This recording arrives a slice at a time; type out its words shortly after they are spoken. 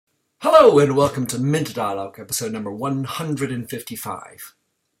Hello and welcome to Minter Dialogue, episode number 155.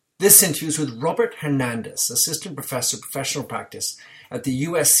 This interview is with Robert Hernandez, Assistant Professor of Professional Practice at the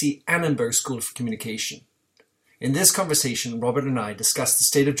USC Annenberg School of Communication. In this conversation, Robert and I discuss the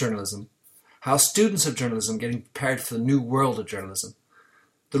state of journalism, how students of journalism are getting prepared for the new world of journalism,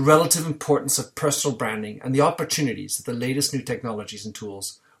 the relative importance of personal branding, and the opportunities that the latest new technologies and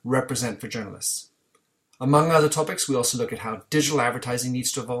tools represent for journalists. Among other topics, we also look at how digital advertising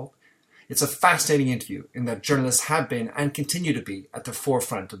needs to evolve. It's a fascinating interview in that journalists have been and continue to be at the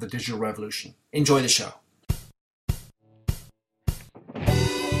forefront of the digital revolution. Enjoy the show.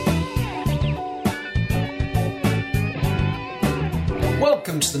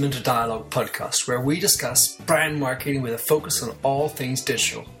 Welcome to the Minter Dialogue podcast, where we discuss brand marketing with a focus on all things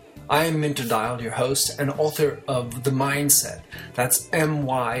digital. I am Minter Dial, your host and author of The Mindset. That's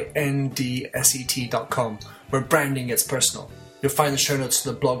MYNDSET.com, where branding gets personal. You'll find the show notes to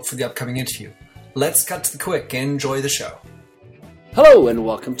the blog for the upcoming interview. Let's cut to the quick. Enjoy the show. Hello and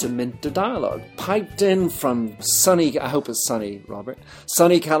welcome to Minter Dialogue. Piped in from sunny, I hope it's sunny, Robert,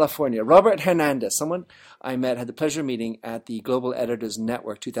 sunny California. Robert Hernandez, someone I met, had the pleasure of meeting at the Global Editors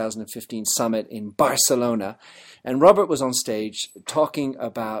Network 2015 Summit in Barcelona. And Robert was on stage talking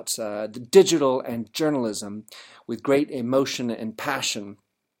about the digital and journalism with great emotion and passion.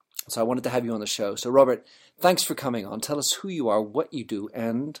 So I wanted to have you on the show. So Robert, thanks for coming on. Tell us who you are, what you do,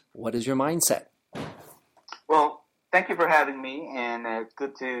 and what is your mindset? Well, thank you for having me, and it's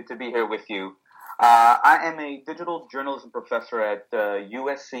good to be here with you. I am a digital journalism professor at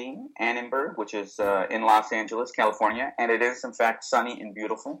USC Annenberg, which is in Los Angeles, California, and it is, in fact, sunny and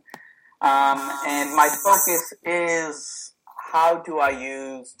beautiful. And my focus is how do I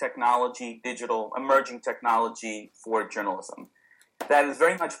use technology, digital, emerging technology for journalism. That is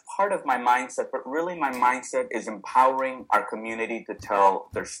very much part of my mindset, but really my mindset is empowering our community to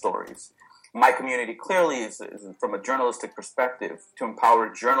tell their stories. My community clearly is from a journalistic perspective, to empower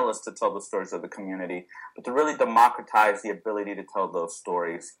journalists to tell the stories of the community, but to really democratize the ability to tell those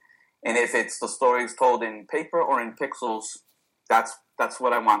stories. And if it's the stories told in paper or in pixels, that's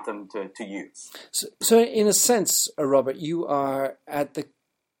what I want them to use. So in a sense, Robert, you are at the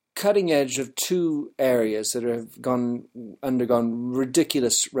cutting edge of two areas that have undergone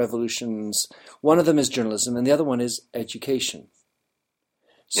ridiculous revolutions. One of them is journalism, and the other one is education.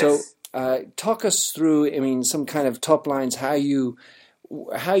 So, Yes. Talk us through, some kind of top lines, how you've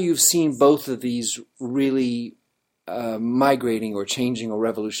seen both of these really migrating or changing or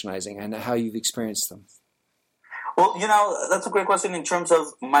revolutionizing, and how you've experienced them. Well, that's a great question in terms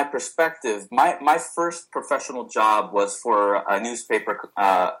of my perspective. My first professional job was for a newspaper,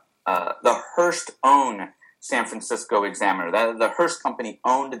 the Hearst-owned San Francisco Examiner. The Hearst company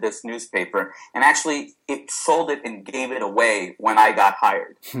owned this newspaper, and actually it sold it and gave it away when I got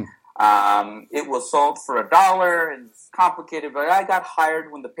hired. It was sold for $1, and it's complicated, but I got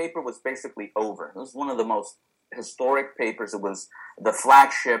hired when the paper was basically over. It was one of the most historic papers. It was the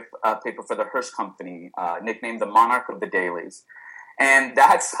flagship paper for the Hearst company, nicknamed the Monarch of the Dailies. And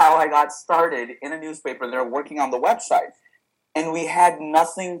that's how I got started in a newspaper. They were working on the website. And we had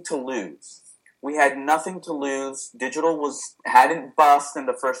nothing to lose. Digital hadn't bust in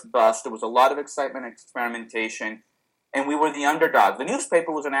the first bust. There was a lot of excitement and experimentation. And we were the underdog. The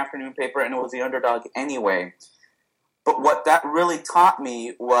newspaper was an afternoon paper, and it was the underdog anyway. But what that really taught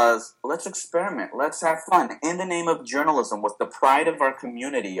me was, let's experiment. Let's have fun. In the name of journalism, with the pride of our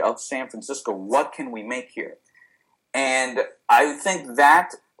community of San Francisco, what can we make here? And I think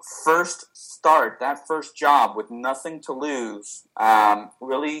that first job with nothing to lose,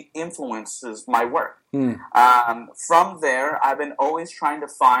 really influences my work. From there, I've been always trying to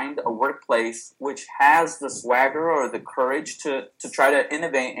find a workplace which has the swagger or the courage to try to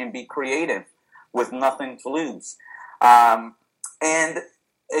innovate and be creative with nothing to lose. And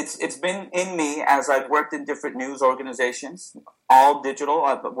it's been in me as I've worked in different news organizations, all digital.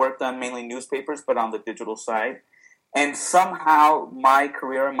 I've worked on mainly newspapers, but on the digital side. And somehow my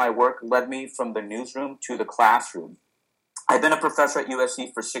career and my work led me from the newsroom to the classroom. I've been a professor at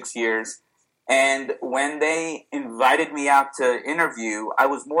USC for 6 years, and when they invited me out to interview, I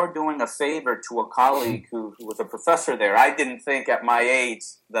was more doing a favor to a colleague who was a professor there. I didn't think at my age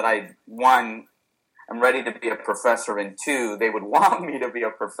that I'm ready to be a professor, and two, they would want me to be a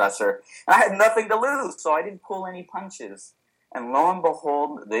professor. And I had nothing to lose, so I didn't pull any punches. And lo and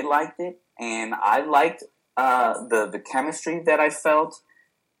behold, they liked it, and I liked the chemistry that I felt,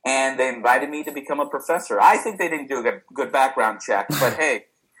 and they invited me to become a professor. I think they didn't do a good background check, but hey,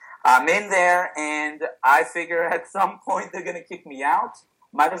 I'm in there, and I figure at some point they're going to kick me out.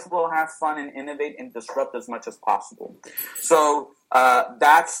 Might as well have fun and innovate and disrupt as much as possible. So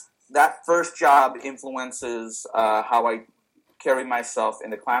that's that first job influences how I carry myself in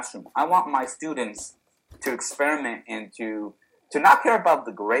the classroom. I want my students to experiment and to not care about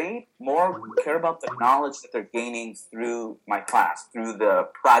the grade, more care about the knowledge that they're gaining through my class, through the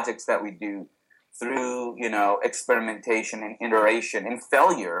projects that we do, through, experimentation and iteration and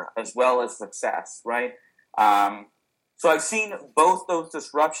failure as well as success, right? So I've seen both those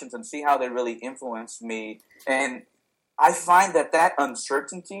disruptions and see how they really influence me. And I find that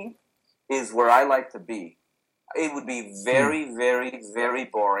uncertainty is where I like to be. It would be very, very, very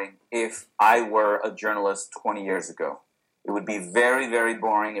boring if I were a journalist 20 years ago. It would be very, very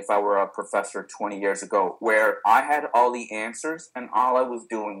boring if I were a professor 20 years ago, where I had all the answers and all I was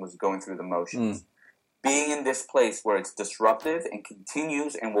doing was going through the motions. Being in this place where it's disruptive and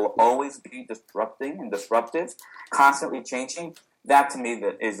continues and will always be disrupting and disruptive, constantly changing, that to me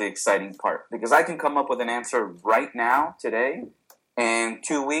is the exciting part. Because I can come up with an answer right now, today, and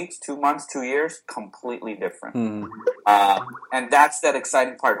 2 weeks, 2 months, 2 years, completely different. And that's that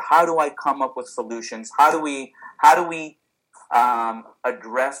exciting part. How do I come up with solutions? How do we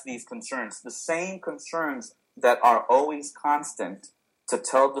address these concerns? The same concerns that are always constant, to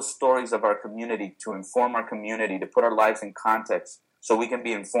tell the stories of our community, to inform our community, to put our lives in context so we can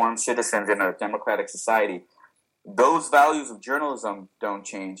be informed citizens in a democratic society. Those values of journalism don't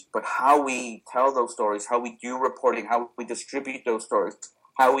change, but how we tell those stories, how we do reporting, how we distribute those stories,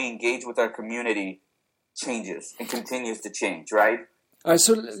 how we engage with our community changes and continues to change, right? All right,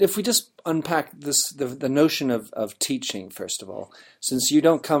 so if we just unpack the notion of teaching, first of all, since you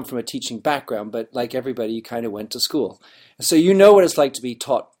don't come from a teaching background, but like everybody, you kind of went to school. So you know what it's like to be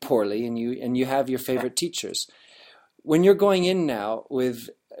taught poorly, and you have your favorite teachers. When you're going in now with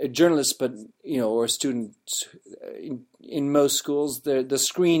a journalist, but or students in most schools, the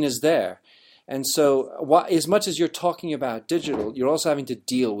screen is there. And so as much as you're talking about digital, you're also having to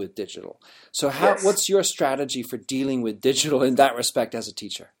deal with digital. So what's your strategy for dealing with digital in that respect as a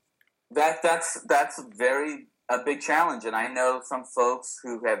teacher? That's a big challenge. And I know some folks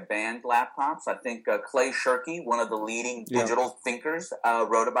who have banned laptops. I think Clay Shirky, one of the leading digital thinkers,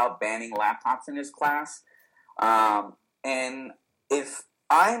 wrote about banning laptops in his class. And if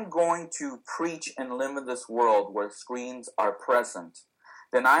I'm going to preach and live in this world where screens are present,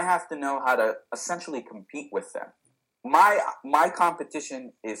 then I have to know how to essentially compete with them. My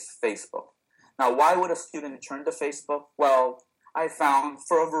competition is Facebook. Now, why would a student turn to Facebook? Well, I found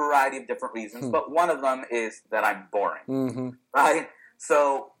for a variety of different reasons, but one of them is that I'm boring, right?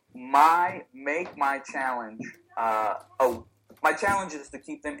 So my challenge, my challenge is to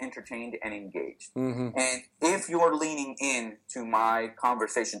keep them entertained and engaged. And if you're leaning in to my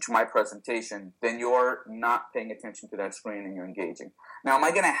conversation, to my presentation, then you're not paying attention to that screen and you're engaging. Now, am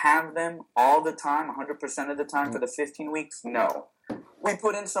I going to have them all the time, 100% of the time for the 15 weeks? No. We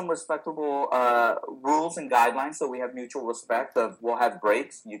put in some respectable rules and guidelines so we have mutual respect of we'll have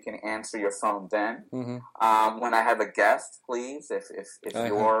breaks. You can answer your phone then. When I have a guest, please, if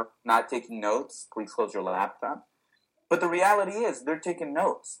you're not taking notes, please close your laptop. But the reality is they're taking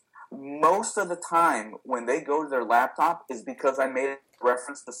notes. Most of the time when they go to their laptop is because I made a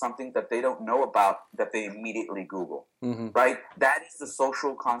reference to something that they don't know about that they immediately Google, right? That is the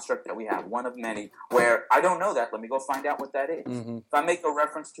social construct that we have, one of many, where I don't know that. Let me go find out what that is. If I make a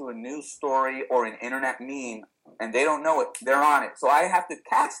reference to a news story or an internet meme and they don't know it, they're on it. So I have to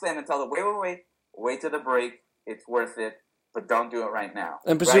catch them and tell them, wait to the break. It's worth it. But don't do it right now.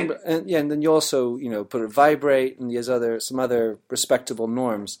 And presumably, right? And then you also, put it vibrate, and there's some other respectable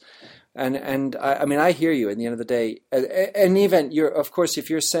norms. And I mean, I hear you. At the end of the day, in the event, of course, if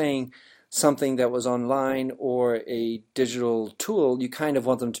you're saying something that was online or a digital tool, you kind of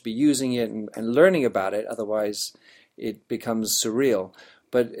want them to be using it and learning about it. Otherwise, it becomes surreal.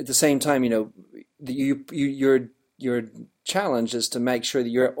 But at the same time, your challenge is to make sure that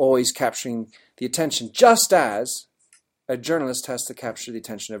you're always capturing the attention, just as a journalist has to capture the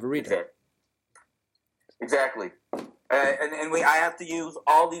attention of a reader. Exactly. I have to use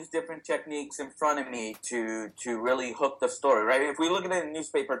all these different techniques in front of me to really hook the story, right? If we look at it in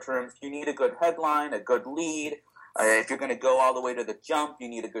newspaper terms, you need a good headline, a good lead. If you're going to go all the way to the jump, you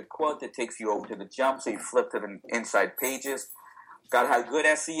need a good quote that takes you over to the jump so you flip to the inside pages. Got to have good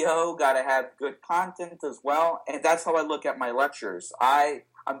SEO, got to have good content as well. And that's how I look at my lectures.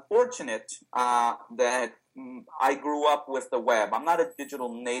 I'm fortunate that I grew up with the web. I'm not a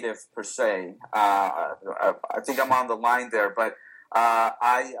digital native per se. I think I'm on the line there, but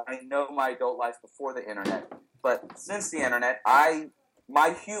I know my adult life before the internet. But since the internet,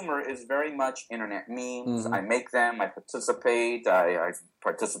 my humor is very much internet memes. I make them. I participate. I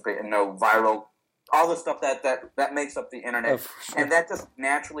participate in viral all the stuff that makes up the internet. Sure. And that just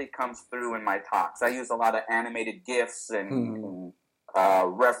naturally comes through in my talks. I use a lot of animated GIFs and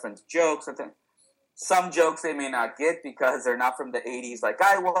reference jokes and things. Some jokes they may not get because they're not from the 80s like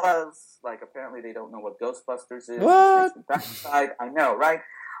I was. Like, apparently they don't know what Ghostbusters is. What? I know, right?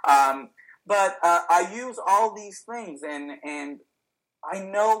 But I use all these things, and I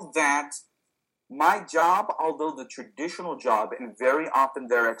know that my job, although the traditional job, and very often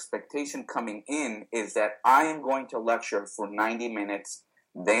their expectation coming in, is that I am going to lecture for 90 minutes,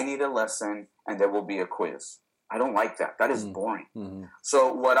 they need a lesson, and there will be a quiz. I don't like that. That is boring. Mm-hmm.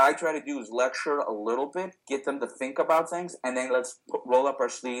 So what I try to do is lecture a little bit, get them to think about things, and then let's roll up our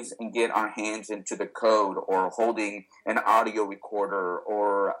sleeves and get our hands into the code or holding an audio recorder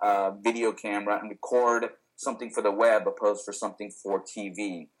or a video camera and record something for the web opposed for something for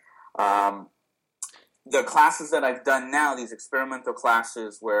TV. The classes that I've done now, these experimental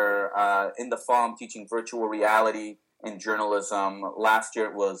classes where in the fall I'm teaching virtual reality in journalism. Last year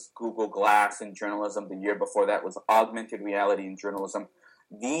it was Google Glass in journalism. The year before that was augmented reality in journalism.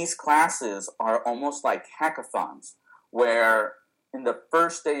 These classes are almost like hackathons where in the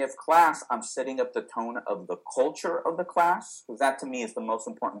first day of class, I'm setting up the tone of the culture of the class, because that to me is the most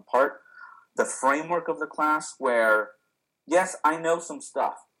important part. The framework of the class where, yes, I know some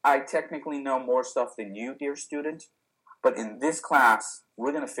stuff. I technically know more stuff than you, dear student. But in this class,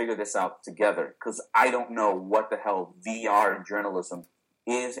 we're going to figure this out together because I don't know what the hell VR in journalism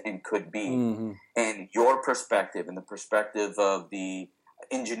is and could be. Mm-hmm. And your perspective and the perspective of the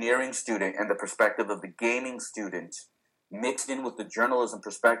engineering student and the perspective of the gaming student mixed in with the journalism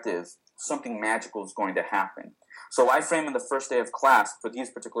perspective, something magical is going to happen. So I frame in the first day of class for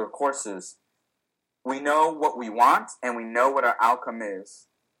these particular courses, we know what we want and we know what our outcome is.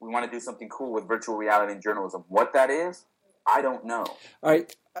 We want to do something cool with virtual reality and journalism. What that is, I don't know. All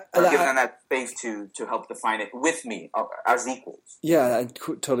right. I'm giving them that space to help define it with me as equals. Yeah,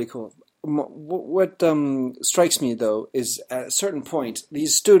 totally cool. What strikes me, though, is at a certain point,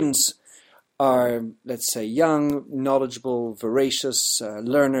 these students are, let's say, young, knowledgeable, voracious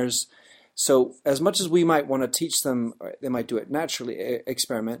learners. So as much as we might want to teach them, they might do it naturally,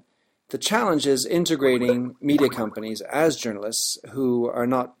 experiment. The challenge is integrating media companies as journalists who are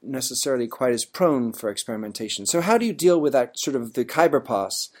not necessarily quite as prone for experimentation. So how do you deal with that sort of the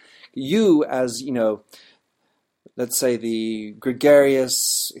Khyberpass? You as, let's say the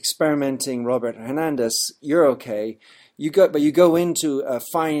gregarious, experimenting Robert Hernandez, you're okay. But you go into a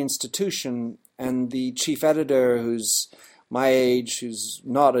fine institution and the chief editor who's my age, who's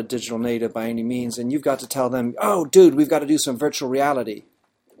not a digital native by any means, and you've got to tell them, oh, dude, we've got to do some virtual reality.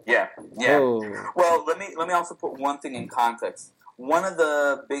 Yeah. Oh. Well, let me also put one thing in context. One of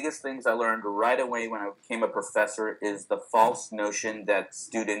the biggest things I learned right away when I became a professor is the false notion that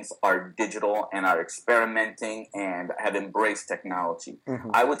students are digital and are experimenting and have embraced technology.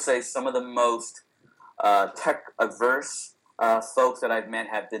 Mm-hmm. I would say some of the most tech-averse folks that I've met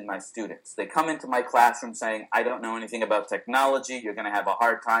have been my students. They come into my classroom saying, I don't know anything about technology, you're going to have a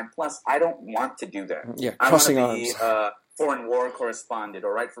hard time. Plus, I don't want to do that. Yeah, crossing arms. Foreign war correspondent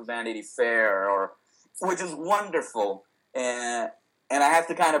or write for Vanity Fair, which is wonderful. And I have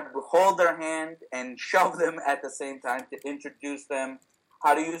to kind of hold their hand and shove them at the same time to introduce them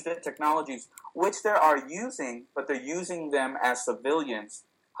how to use the technologies, which they are using, but they're using them as civilians,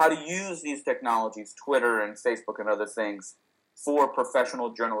 how to use these technologies, Twitter and Facebook and other things, for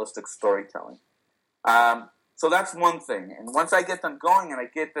professional journalistic storytelling. So that's one thing. And once I get them going and I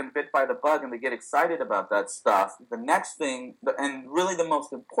get them bit by the bug and they get excited about that stuff, the next thing, and really the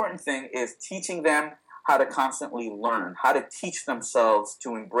most important thing, is teaching them how to constantly learn, how to teach themselves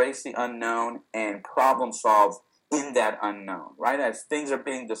to embrace the unknown and problem solve in that unknown, right? As things are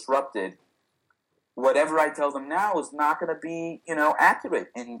being disrupted, whatever I tell them now is not going to be, accurate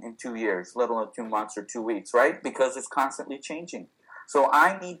in 2 years, let alone 2 months or 2 weeks, right? Because it's constantly changing. So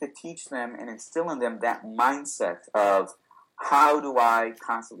I need to teach them and instill in them that mindset of how do I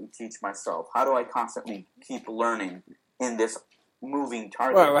constantly teach myself? How do I constantly keep learning in this moving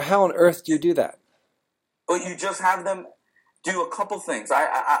target? Well, how on earth do you do that? Well, you just have them do a couple things.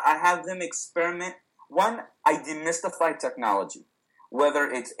 I have them experiment. One, I demystify technology.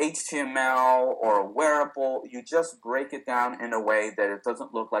 Whether it's HTML or a wearable, you just break it down in a way that it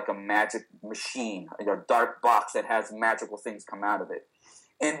doesn't look like a magic machine, a dark box that has magical things come out of it.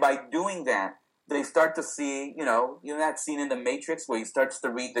 And by doing that, they start to see, that scene in The Matrix where he starts to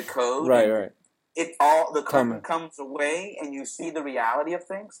read the code. Right. The curtain comes away and you see the reality of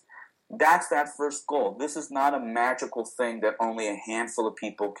things. That's that first goal. This is not a magical thing that only a handful of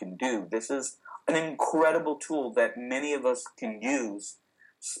people can do. This is an incredible tool that many of us can use,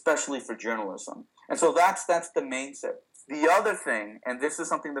 especially for journalism. And so that's the main step. The other thing, and this is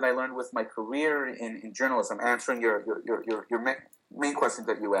something that I learned with my career in journalism, answering your main question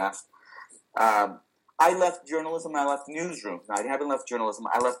that you asked. I left journalism. I left newsroom. I haven't left journalism.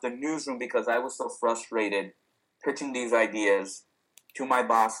 I left the newsroom because I was so frustrated pitching these ideas to my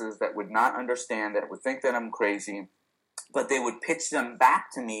bosses that would not understand, that would think that I'm crazy, but they would pitch them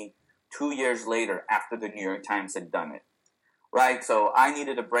back to me 2 years later after the New York Times had done it, right? So I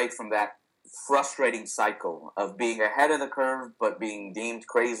needed a break from that frustrating cycle of being ahead of the curve but being deemed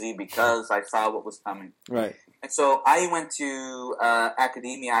crazy because I saw what was coming. Right. And so I went to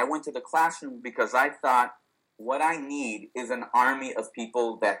academia. I went to the classroom because I thought what I need is an army of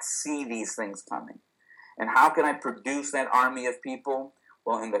people that see these things coming. And how can I produce that army of people?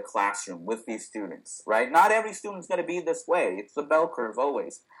 Well, in the classroom with these students, right? Not every student's going to be this way. It's the bell curve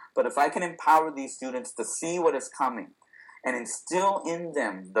always. But if I can empower these students to see what is coming and instill in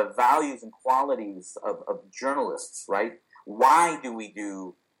them the values and qualities of journalists, right? Why do we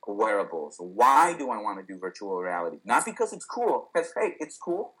do wearables? Why do I want to do virtual reality? Not because it's cool, because, hey, it's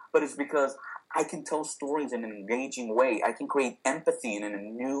cool, but it's because I can tell stories in an engaging way. I can create empathy in a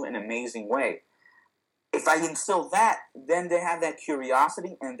new and amazing way. If I instill that, then they have that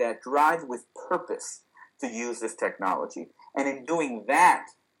curiosity and that drive with purpose to use this technology. And in doing that,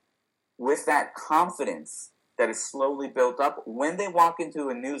 with that confidence that is slowly built up, when they walk into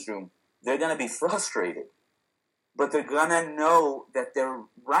a newsroom, they're going to be frustrated. But they're going to know that they're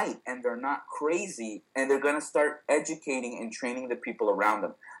right and they're not crazy, and they're going to start educating and training the people around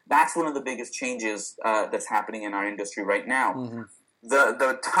them. That's one of the biggest changes that's happening in our industry right now. Mm-hmm.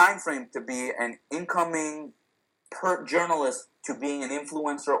 The time frame to be an incoming journalist to being an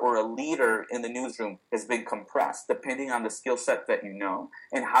influencer or a leader in the newsroom has been compressed, depending on the skill set that you know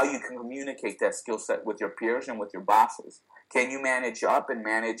and how you can communicate that skill set with your peers and with your bosses. Can you manage up and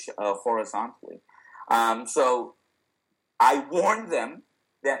manage horizontally? So I warned them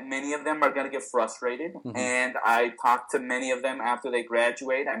that many of them are going to get frustrated, mm-hmm. and I talked to many of them after they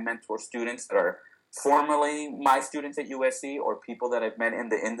graduate. I mentor students that are formerly my students at USC or people that I've met in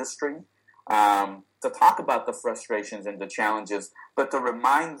the industry, to talk about the frustrations and the challenges, but to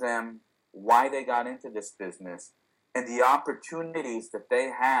remind them why they got into this business and the opportunities that they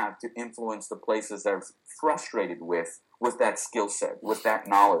have to influence the places they're frustrated with that skill set, with that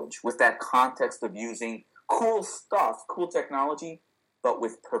knowledge, with that context of using cool stuff, cool technology, but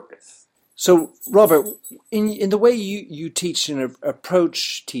with purpose. So, Robert, in the way you teach and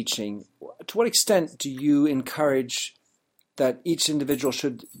approach teaching, to what extent do you encourage that each individual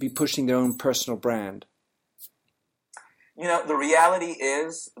should be pushing their own personal brand? You know, the reality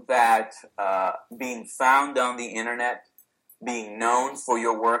is that being found on the internet, being known for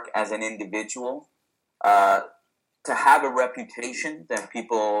your work as an individual, to have a reputation that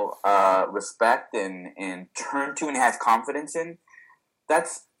people respect and turn to and have confidence in,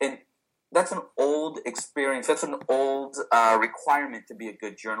 that's an old experience. That's an old requirement to be a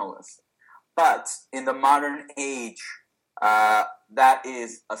good journalist. But in the modern age, that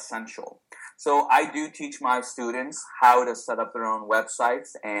is essential. So I do teach my students how to set up their own websites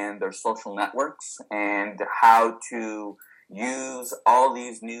and their social networks and how to use all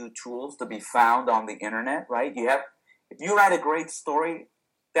these new tools to be found on the internet, right? If you write a great story,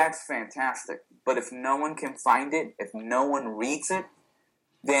 that's fantastic. But if no one can find it, if no one reads it,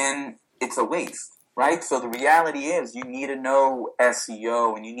 then it's a waste, right? So the reality is you need to know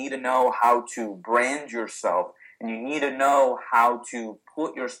SEO, and you need to know how to brand yourself, and you need to know how to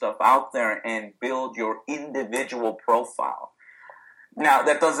put your stuff out there and build your individual profile. Now,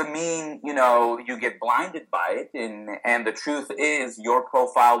 that doesn't mean, you get blinded by it, and the truth is your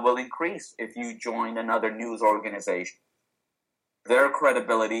profile will increase if you join another news organization. Their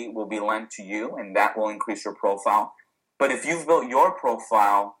credibility will be lent to you, and that will increase your profile. But if you've built your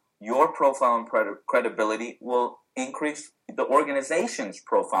profile and credibility will increase the organization's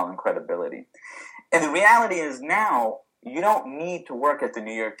profile and credibility. And the reality is now, you don't need to work at the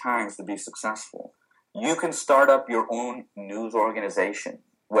New York Times to be successful. You can start up your own news organization,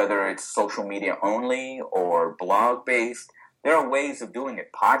 whether it's social media only or blog-based. There are ways of doing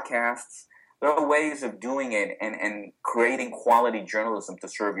it, podcasts. There are ways of doing it and creating quality journalism to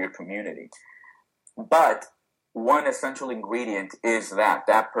serve your community. But one essential ingredient is that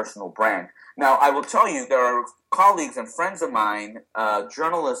personal brand. Now, I will tell you, there are colleagues and friends of mine,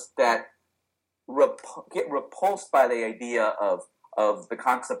 journalists that get repulsed by the idea of the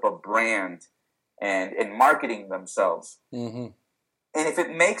concept of brand and marketing themselves. Mm-hmm. And if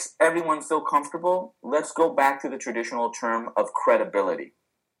it makes everyone feel comfortable, let's go back to the traditional term of credibility.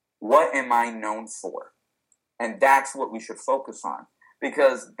 What am I known for? And that's what we should focus on.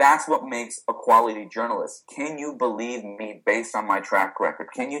 because that's what makes a quality journalist. Can you believe me based on my track record?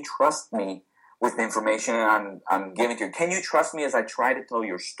 Can you trust me with the information I'm giving to you? Can you trust me as I try to tell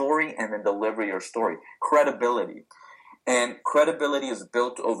your story and then deliver your story? Credibility. And credibility is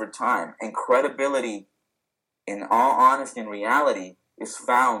built over time. And credibility, in all honesty and reality, is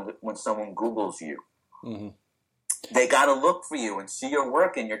found when someone Googles you. Mm-hmm. They got to look for you and see your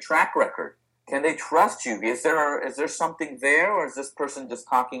work and your track record. Can they trust you? Is there something there, or is this person just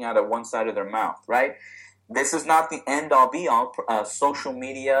talking out of one side of their mouth, right? This is not the end-all, be-all. Social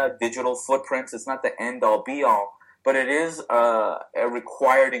media, digital footprints, it's not the end-all, be-all, but it is a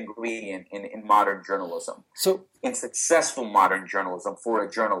required ingredient in modern journalism. So, in successful modern journalism, for a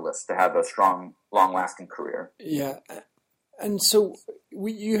journalist to have a strong, long-lasting career. Yeah. And so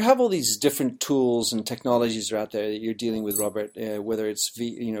you have all these different tools and technologies out there that you're dealing with, Robert, whether it's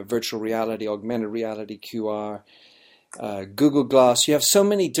virtual reality, augmented reality, QR, Google Glass. You have so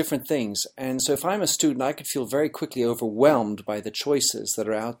many different things. And so if I'm a student, I could feel very quickly overwhelmed by the choices that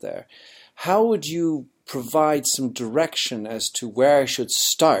are out there. How would you provide some direction as to where I should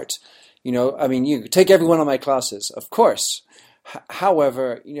start? You take every one of my classes, of course.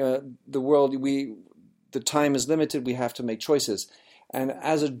 However, the time is limited. We have to make choices. And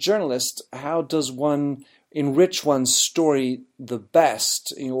as a journalist, how does one enrich one's story the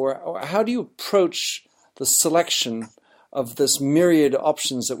best? Or how do you approach the selection of this myriad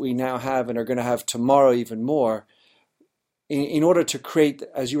options that we now have and are going to have tomorrow even more in order to create,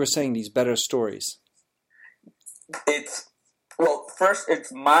 as you were saying, these better stories? First,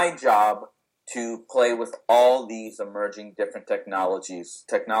 it's my job to play with all these emerging different technologies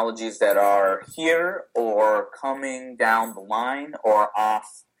that are here or coming down the line or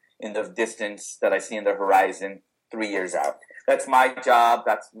off in the distance that I see in the horizon 3 years out. That's my job.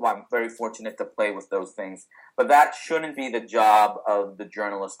 That's why I'm very fortunate to play with those things. But that shouldn't be the job of the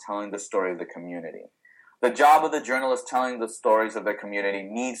journalist telling the story of the community. The job of the journalist telling the stories of the community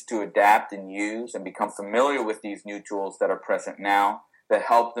needs to adapt and use and become familiar with these new tools that are present now, that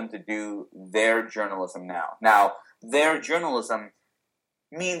help them to do their journalism now. Now, their journalism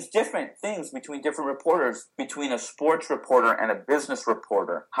means different things between different reporters, between a sports reporter and a business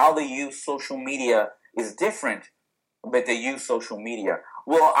reporter. How they use social media is different, but they use social media.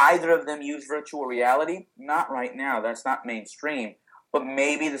 Will either of them use virtual reality? Not right now. That's not mainstream, but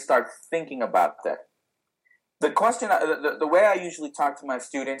maybe to start thinking about that. The question, the way I usually talk to my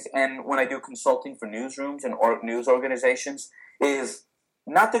students, and when I do consulting for newsrooms and news organizations, is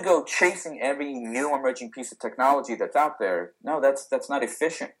not to go chasing every new emerging piece of technology that's out there. No, that's not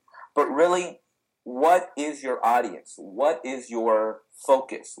efficient. But really, what is your audience? What is your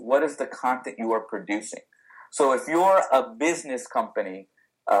focus? What is the content you are producing? So if you're a business company,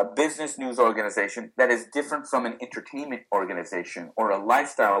 a business news organization that is different from an entertainment organization or a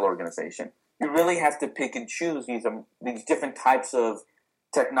lifestyle organization, you really have to pick and choose these different types of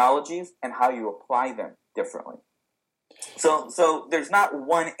technologies and how you apply them differently. So there's not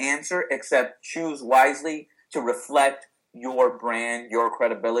one answer except choose wisely to reflect your brand, your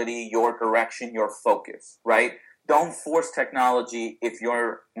credibility, your direction, your focus, right? Don't force technology if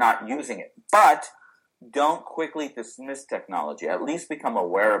you're not using it. But don't quickly dismiss technology. At least become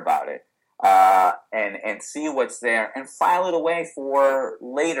aware about it and see what's there and file it away for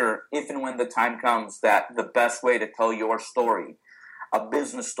later if and when the time comes that the best way to tell your story, a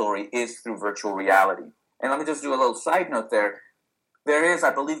business story, is through virtual reality. And let me just do a little side note there. There is,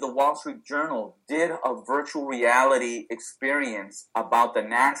 I believe, the Wall Street Journal did a virtual reality experience about the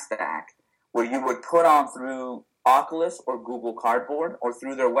NASDAQ where you would put on through Oculus or Google Cardboard or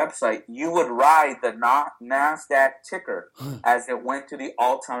through their website, you would ride the NASDAQ ticker as it went to the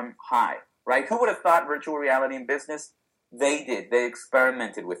all-time high, right? Who would have thought virtual reality in business? They did. They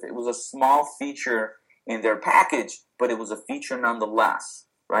experimented with it. It was a small feature in their package, but it was a feature nonetheless,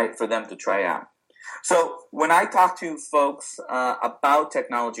 right, for them to try out. So when I talk to folks about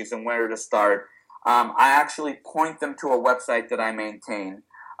technologies and where to start, I actually point them to a website that I maintain.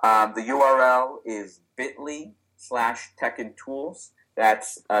 The URL is bit.ly/techandtools.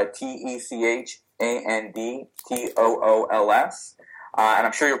 That's TECHANDTOOLS. And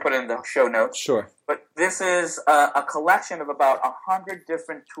I'm sure you'll put it in the show notes. Sure. But this is a collection of about 100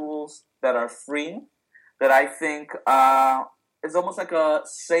 different tools that are free that I think is almost like a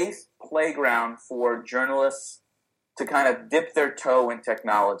safe playground for journalists to kind of dip their toe in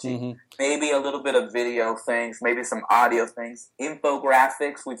technology. Mm-hmm. Maybe a little bit of video things, maybe some audio things,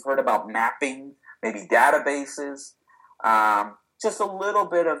 infographics. We've heard about mapping, maybe databases, just a little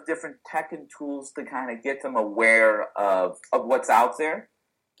bit of different tech and tools to kind of get them aware of what's out there.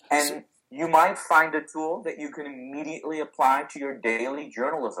 And you might find a tool that you can immediately apply to your daily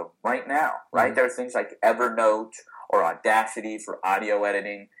journalism right now, right? Mm-hmm. There are things like Evernote or Audacity for audio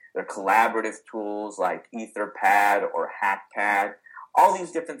editing. There are collaborative tools like Etherpad or Hackpad. All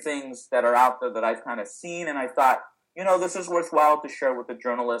these different things that are out there that I've kind of seen, and I thought, this is worthwhile to share with the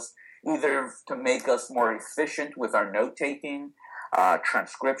journalists, either to make us more efficient with our note-taking,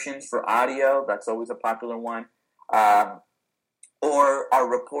 transcriptions for audio, that's always a popular one, or our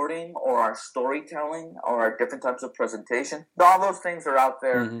reporting or our storytelling or our different types of presentation. All those things are out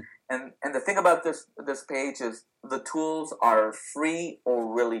there. Mm-hmm. And the thing about this page is the tools are free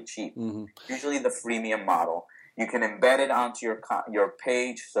or really cheap, Mm-hmm. usually the freemium model. You can embed it onto your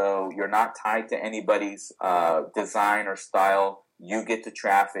page, so you're not tied to anybody's design or style. You get the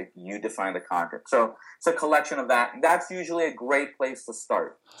traffic. You define the content. So it's a collection of that. And that's usually a great place to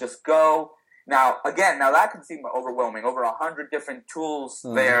start. Just go. Now that can seem overwhelming. Over 100 different tools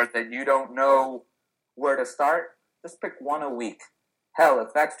there that you don't know where to start. Just pick one a week. Hell,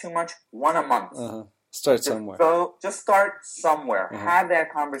 if that's too much, one a month. Start somewhere. Just start somewhere. Have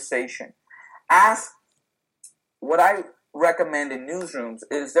that conversation. Ask. What I recommend in newsrooms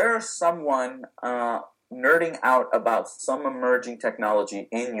is there is someone nerding out about some emerging technology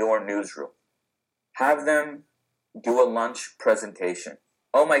in your newsroom. Have them do a lunch presentation.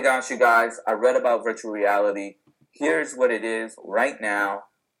 Oh my gosh, you guys, I read about virtual reality. Here's what it is right now.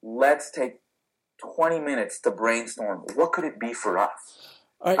 Let's take 20 minutes to brainstorm. What could it be for us?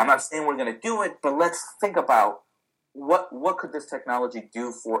 I'm not saying we're going to do it, but let's think about what could this technology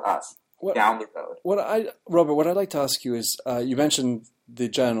do for us down the road. Robert, what I'd like to ask you is, you mentioned the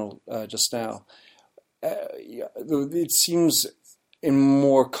journal just now. It seems in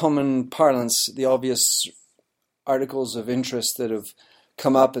more common parlance, the obvious articles of interest that have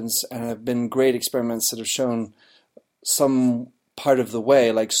come up and have been great experiments that have shown some part of the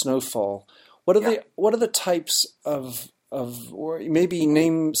way, like snowfall. What are the types of or maybe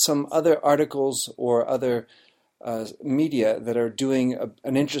name some other articles or other media that are doing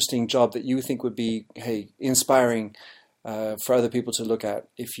an interesting job that you think would be, inspiring for other people to look at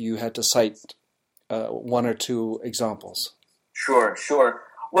if you had to cite one or two examples? Sure.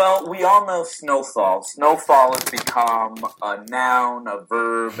 Well, we all know snowfall. Snowfall has become a noun, a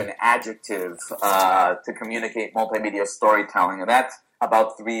verb, an adjective to communicate multimedia storytelling, and that's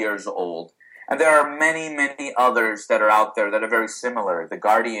about 3 years old. And there are many, many others that are out there that are very similar. The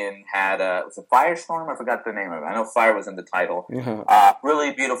Guardian had was a Firestorm? I forgot the name of it. I know fire was in the title.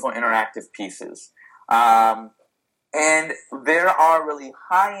 Really beautiful interactive pieces. And there are really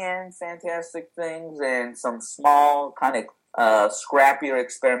high-end, fantastic things and some small, kind of scrappier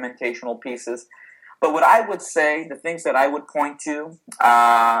experimentational pieces. But what I would say, the things that I would point to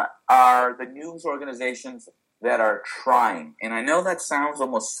are the news organizations that are trying. And I know that sounds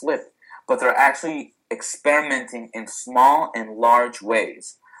almost slip, but they're actually experimenting in small and large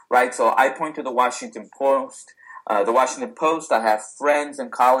ways, right? So I point to the Washington Post. The Washington Post, I have friends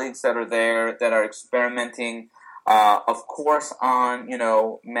and colleagues that are there that are experimenting, of course, on,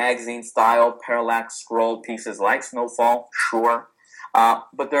 magazine-style parallax scroll pieces like Snowfall, sure.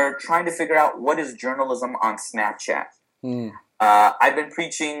 But they're trying to figure out what is journalism on Snapchat. I've been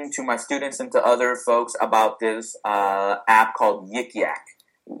preaching to my students and to other folks about this app called Yik Yak,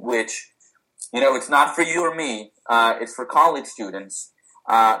 which, it's not for you or me. It's for college students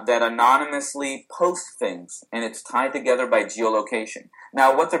that anonymously post things, and it's tied together by geolocation.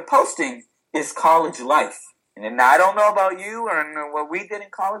 Now, what they're posting is college life. And I don't know about you or what we did in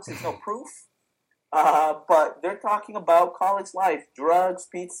college. There's no proof. But they're talking about college life, drugs,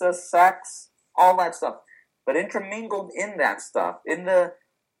 pizza, sex, all that stuff. But intermingled in that stuff, in the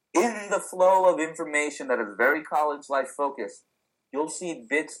flow of information that is very college life focused, you'll see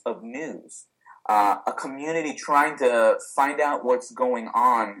bits of news. A community trying to find out what's going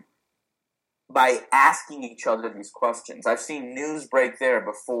on by asking each other these questions. I've seen news break there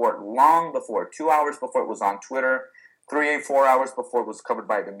before, long before, 2 hours before it was on Twitter, 3-4 hours before it was covered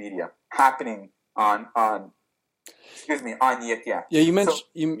by the media, happening on Yik Yak. Yeah, you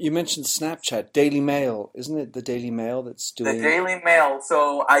mentioned Snapchat, Daily Mail, isn't it? The Daily Mail that's doing the Daily Mail.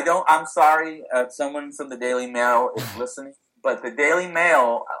 So I'm sorry if someone from the Daily Mail is listening, but the Daily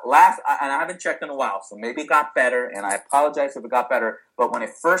Mail and I haven't checked in a while, so maybe it got better, and I apologize if it got better. But when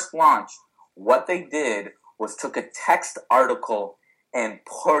it first launched, what they did was took a text article and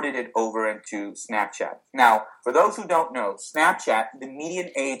ported it over into Snapchat. Now, for those who don't know, Snapchat, the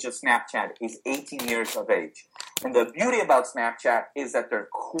median age of Snapchat is 18 years of age. And the beauty about Snapchat is that they're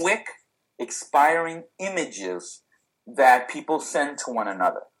quick, expiring images that people send to one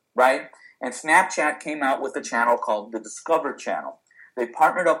another, right? And Snapchat came out with a channel called the Discover Channel. They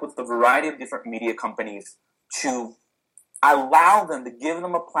partnered up with a variety of different media companies to allow them to give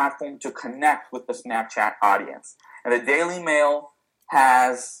them a platform to connect with the Snapchat audience. And the Daily Mail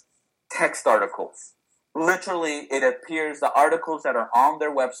has text articles. Literally, it appears the articles that are on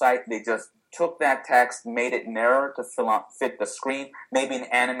their website, they just took that text, made it narrower to fit the screen, maybe an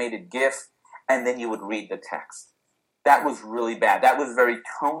animated GIF, and then you would read the text. That was really bad. That was very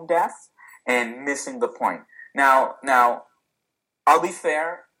tone deaf and missing the point. Now, I'll be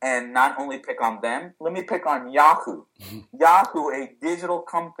fair and not only pick on them. Let me pick on Yahoo. Yahoo, a digital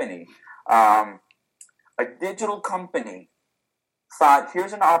company, thought,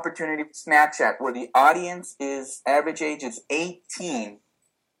 here's an opportunity with Snapchat where the audience average age is 18.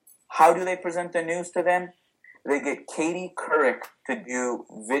 How do they present the news to them? They get Katie Couric to do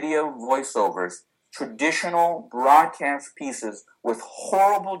video voiceovers, traditional broadcast pieces with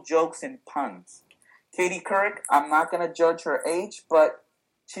horrible jokes and puns. Katie Couric, I'm not going to judge her age, but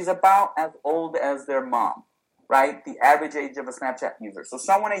she's about as old as their mom, right? The average age of a Snapchat user. So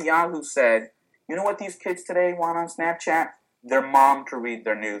someone at Yahoo said, you know what these kids today want on Snapchat? Their mom to read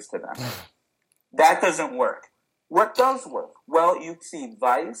their news to them. That doesn't work. What does work? Well, you see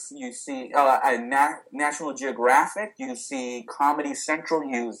Vice, you see National Geographic, you see Comedy Central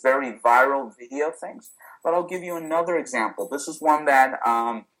use very viral video things. But I'll give you another example. This is one that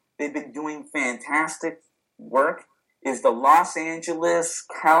they've been doing fantastic work, is the Los Angeles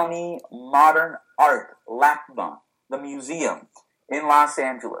County Modern Art, LACMA, the museum in Los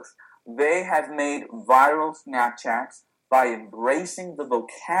Angeles. They have made viral Snapchats by embracing the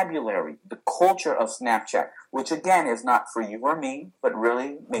vocabulary, the culture of Snapchat, which again is not for you or me, but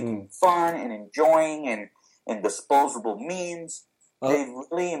really making fun and enjoying and disposable memes. They've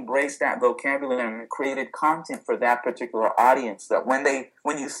really embraced that vocabulary and created content for that particular audience that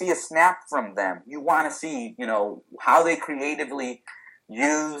when you see a snap from them, you want to see, how they creatively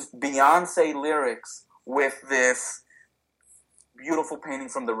used Beyonce lyrics with this beautiful painting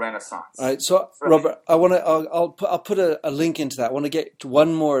from the Renaissance. All right, so Robert, I'll put a link into that. I want to get to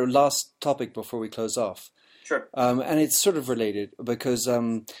one more last topic before we close off. Sure. And it's sort of related because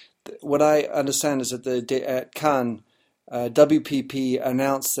what I understand is that at Cannes, WPP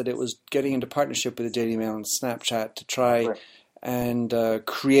announced that it was getting into partnership with the Daily Mail and Snapchat to try and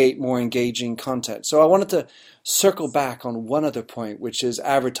create more engaging content. So I wanted to circle back on one other point, which is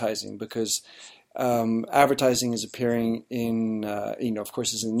advertising, because advertising is appearing in, of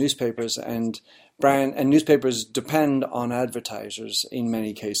course, is in newspapers, and newspapers depend on advertisers in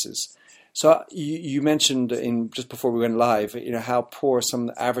many cases. So you mentioned just before we went live, how poor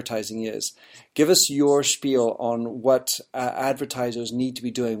some advertising is. Give us your spiel on what advertisers need to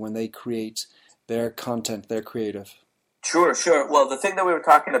be doing when they create their content, their creative. Sure. Well, the thing that we were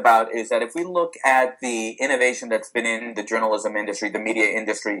talking about is that if we look at the innovation that's been in the journalism industry, the media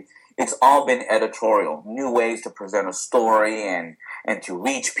industry, it's all been editorial, new ways to present a story and to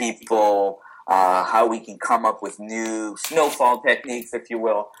reach people, how we can come up with new snowfall techniques, if you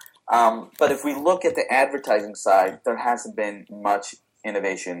will. But if we look at the advertising side, there hasn't been much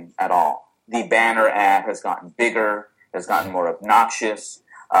innovation at all. The banner ad has gotten bigger, has gotten more obnoxious.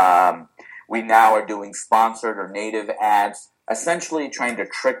 We now are doing sponsored or native ads, essentially trying to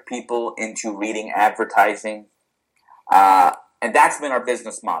trick people into reading advertising. And that's been our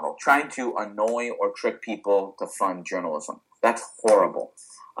business model, trying to annoy or trick people to fund journalism. That's horrible.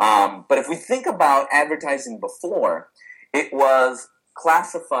 But if we think about advertising before, it was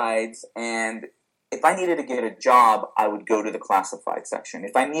classifieds, and if I needed to get a job, I would go to the classified section.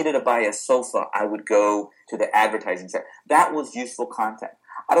 If I needed to buy a sofa, I would go to the advertising section. That was useful content.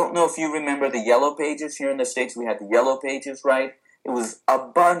 I don't know if you remember the Yellow Pages. Here in the States, we had the Yellow Pages, right? It was a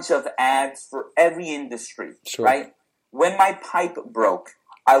bunch of ads for every industry, sure, right? When my pipe broke,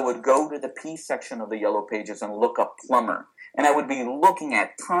 I would go to the P section of the Yellow Pages and look up plumber. And I would be looking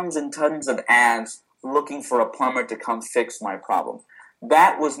at tons and tons of ads looking for a plumber to come fix my problem.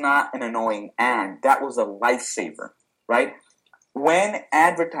 That was not an annoying ad. That was a lifesaver, right? When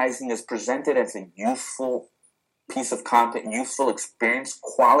advertising is presented as a useful piece of content, useful experience,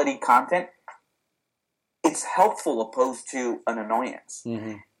 quality content, it's helpful opposed to an annoyance.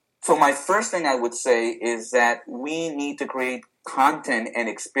 Mm-hmm. So my first thing I would say is that we need to create content and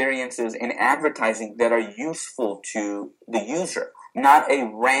experiences in advertising that are useful to the user, not a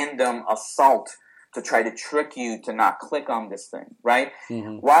random assault to try to trick you to not click on this thing, right?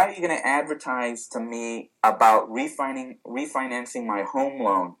 Mm-hmm. Why are you going to advertise to me about refinancing my home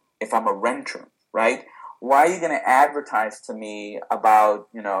loan if I'm a renter, right? Why are you going to advertise to me about,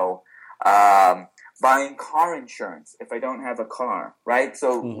 Buying car insurance if I don't have a car, right?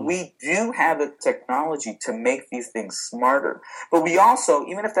 So we do have the technology to make these things smarter. But we also,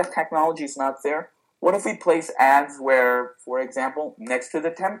 even if that technology is not there, what if we place ads where, for example, next to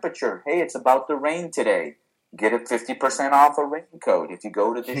the temperature, hey, it's about to rain today. Get a 50% off a raincoat if you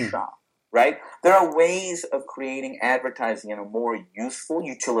go to this shop, right? There are ways of creating advertising in a more useful,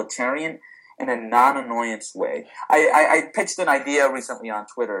 utilitarian, and a non-annoyance way. I pitched an idea recently on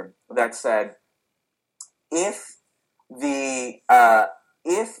Twitter that said, if we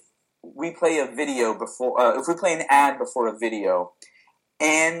play a video before, if we play an ad before a video,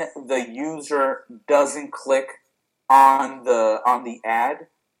 and the user doesn't click on the ad,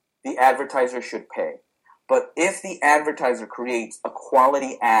 the advertiser should pay. But if the advertiser creates a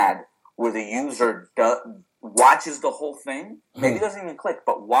quality ad where the user watches the whole thing, maybe doesn't even click,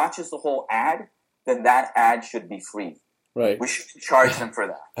 but watches the whole ad, then that ad should be free. Right. We should charge them for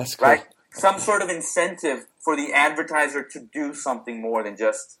that. That's cool. Right? Some sort of incentive for the advertiser to do something more than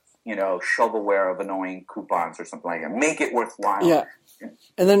just, shovelware of annoying coupons or something like that. Make it worthwhile. Yeah.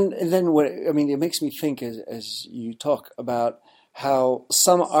 And then what, it makes me think as you talk about how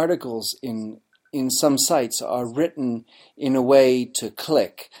some articles in some sites are written in a way to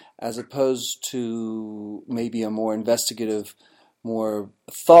click, as opposed to maybe a more investigative, more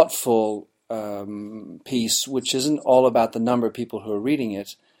thoughtful piece, which isn't all about the number of people who are reading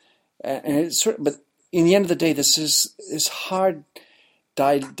it. And but in the end of the day, this is hard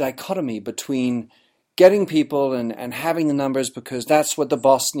dichotomy between getting people and having the numbers because that's what the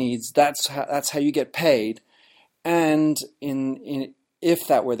boss needs. That's how you get paid. And if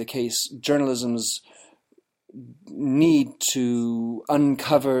that were the case, journalism's need to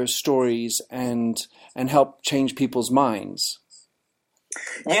uncover stories and help change people's minds.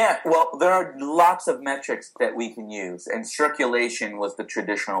 Yeah, well, there are lots of metrics that we can use, and circulation was the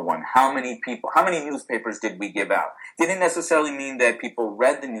traditional one. How many newspapers did we give out? Didn't necessarily mean that people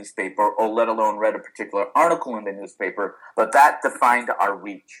read the newspaper or let alone read a particular article in the newspaper, but that defined our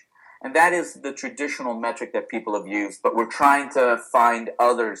reach. And that is the traditional metric that people have used, but we're trying to find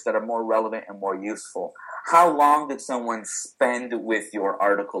others that are more relevant and more useful. How long did someone spend with your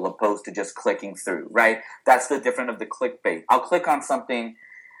article opposed to just clicking through, right? That's the difference of the clickbait. I'll click on something,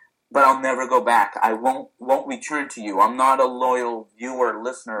 but I'll never go back. I won't return to you. I'm not a loyal viewer,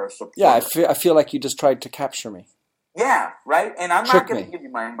 listener, or supporter. Yeah, I feel like you just tried to capture me. Yeah, right? And I'm not going to give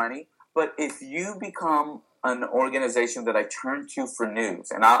you my money, but if you become an organization that I turn to for news,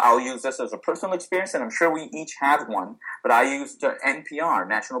 and I'll use this as a personal experience, and I'm sure we each have one, but I use NPR,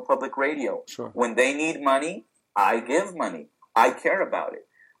 National Public Radio. Sure. When they need money, I give money. I care about it.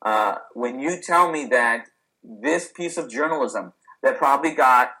 When you tell me that this piece of journalism that probably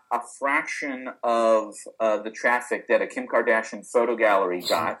got a fraction of the traffic that a Kim Kardashian photo gallery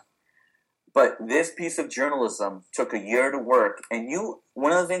got, but this piece of journalism took a year to work, and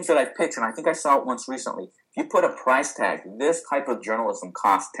one of the things that I pitched, and I think I saw it once recently, if you put a price tag, this type of journalism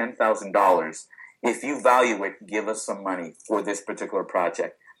costs $10,000. If you value it, give us some money for this particular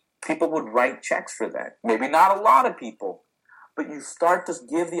project. People would write checks for that. Maybe not a lot of people, but you start to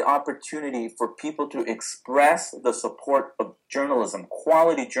give the opportunity for people to express the support of journalism,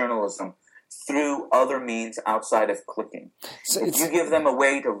 quality journalism, through other means outside of clicking. So if you give them a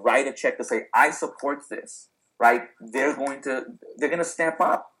way to write a check to say, I support this, right? They're going to step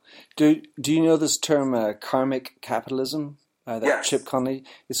up. Do you know this term karmic capitalism? Yes. Chip Conley.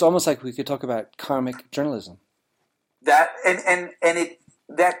 It's almost like we could talk about karmic journalism. That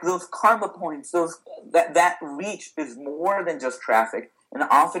those karma points, that reach is more than just traffic, and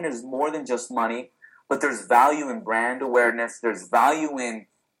often is more than just money. But there's value in brand awareness. There's value in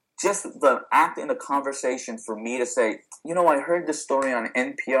just the act in the conversation for me to say, I heard this story on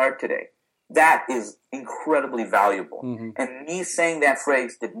NPR today. That is incredibly valuable. Mm-hmm. And me saying that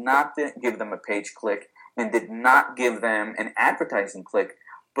phrase did not give them a page click and did not give them an advertising click,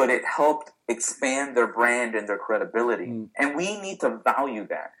 but it helped expand their brand and their credibility. Mm. And we need to value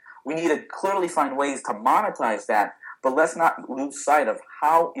that. We need to clearly find ways to monetize that, but let's not lose sight of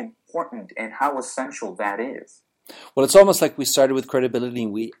how important and how essential that is. Well, it's almost like we started with credibility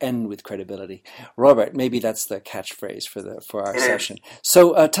and we end with credibility. Robert, maybe that's the catchphrase for our session.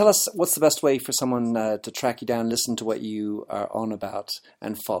 So tell us, what's the best way for someone to track you down, listen to what you are on about,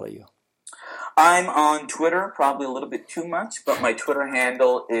 and follow you? I'm on Twitter, probably a little bit too much, but my Twitter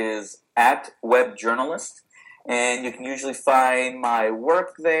handle is @webjournalist. And you can usually find my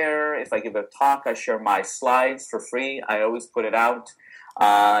work there. If I give a talk, I share my slides for free. I always put it out.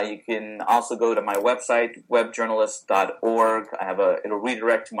 You can also go to my website, webjournalist.org. It'll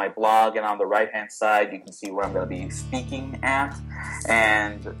redirect to my blog, and on the right-hand side, you can see where I'm going to be speaking at,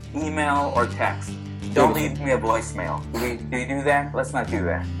 and email or text. Don't leave me a voicemail. Do we do that? Let's not do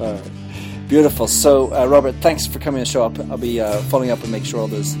that. All right. Beautiful. So, Robert, thanks for coming on the show. I'll be following up and make sure all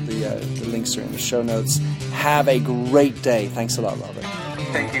the links are in the show notes. Have a great day. Thanks a lot, Robert.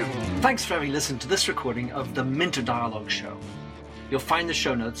 Thank you. Thanks for having listened to this recording of the Minter Dialogue Show. You'll find the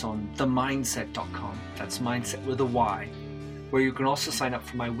show notes on themindset.com. That's mindset with a Y, where you can also sign up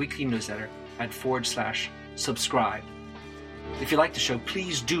for my weekly newsletter at /subscribe. If you like the show,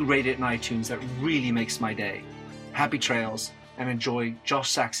 please do rate it in iTunes. That really makes my day. Happy trails, and enjoy Josh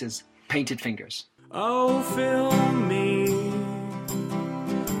Sachs's Painted Fingers. Oh, fill me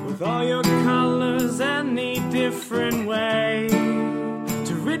with all your colors, any different way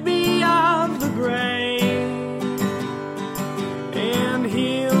to rid me of the gray, and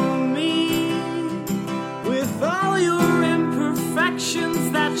heal me with all your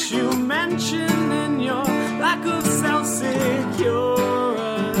imperfections that you mention in your lack of self-security.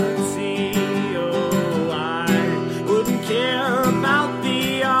 Oh, I wouldn't care about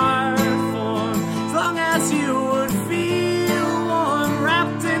the art form as long as you would feel warm,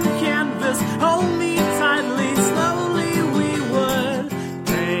 wrapped in canvas. Hold me tightly, slowly we would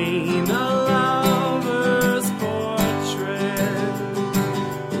paint a lover's portrait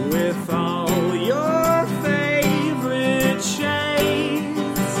with all your favorite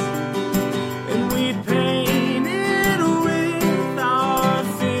shades, and we'd paint it with our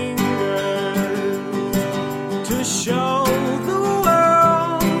fingers to show the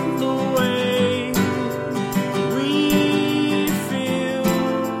world the way we feel.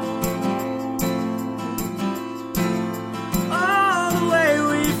 Oh, the way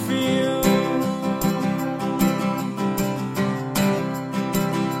we feel.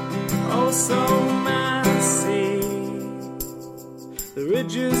 Oh, so messy. The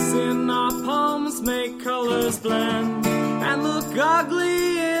ridges in our palms make colors blend and look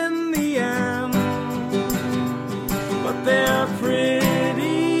ugly in the end, but they're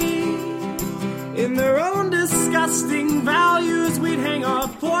pretty in their own disgusting values. We'd hang our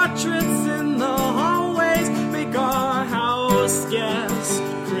portraits in the hallways, make our house guests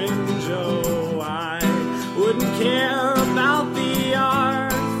cringe. Oh, I wouldn't care about the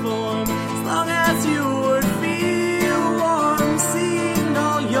art form as long as you would feel warm, seeing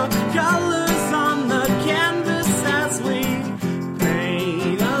all your colors on the canvas as we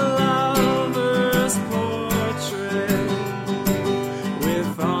paint a lover's portrait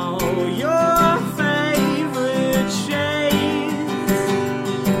with all your favorite shades,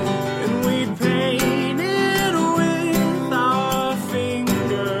 and we'd paint it with our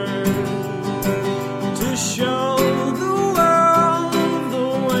fingers to show the world the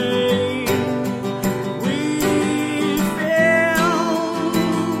way we feel.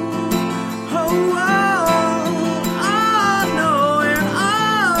 Oh, knowing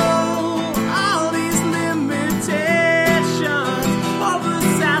all these limitations,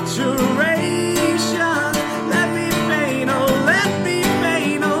 oversaturation. Let me paint, oh, let me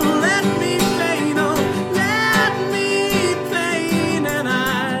paint, oh, let me paint, oh, let me paint, and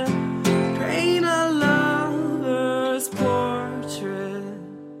I paint a lover's portrait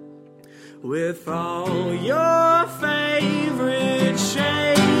with all your favorite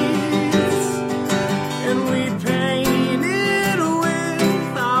shades, and we paint it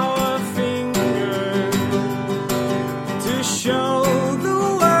with our fingers to show the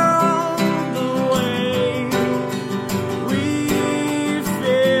world the way we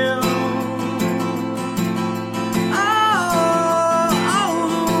feel. Oh,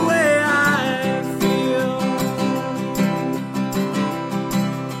 the way I feel.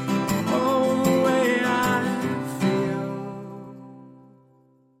 Oh, the way I feel.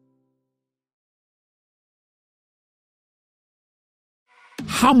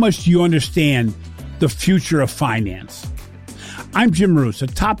 How much do you understand the future of finance? I'm Jim Roos, a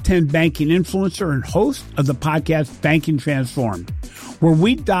top 10 banking influencer and host of the podcast Banking Transformed, where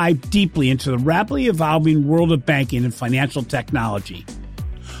we dive deeply into the rapidly evolving world of banking and financial technology.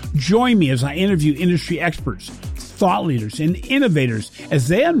 Join me as I interview industry experts, thought leaders, and innovators as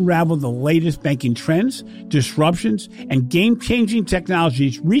they unravel the latest banking trends, disruptions, and game-changing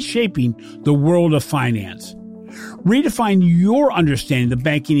technologies reshaping the world of finance. Redefine your understanding of the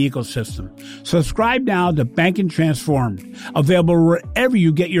banking ecosystem. Subscribe now to Banking Transformed, available wherever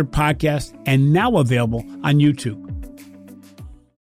you get your podcasts and now available on YouTube.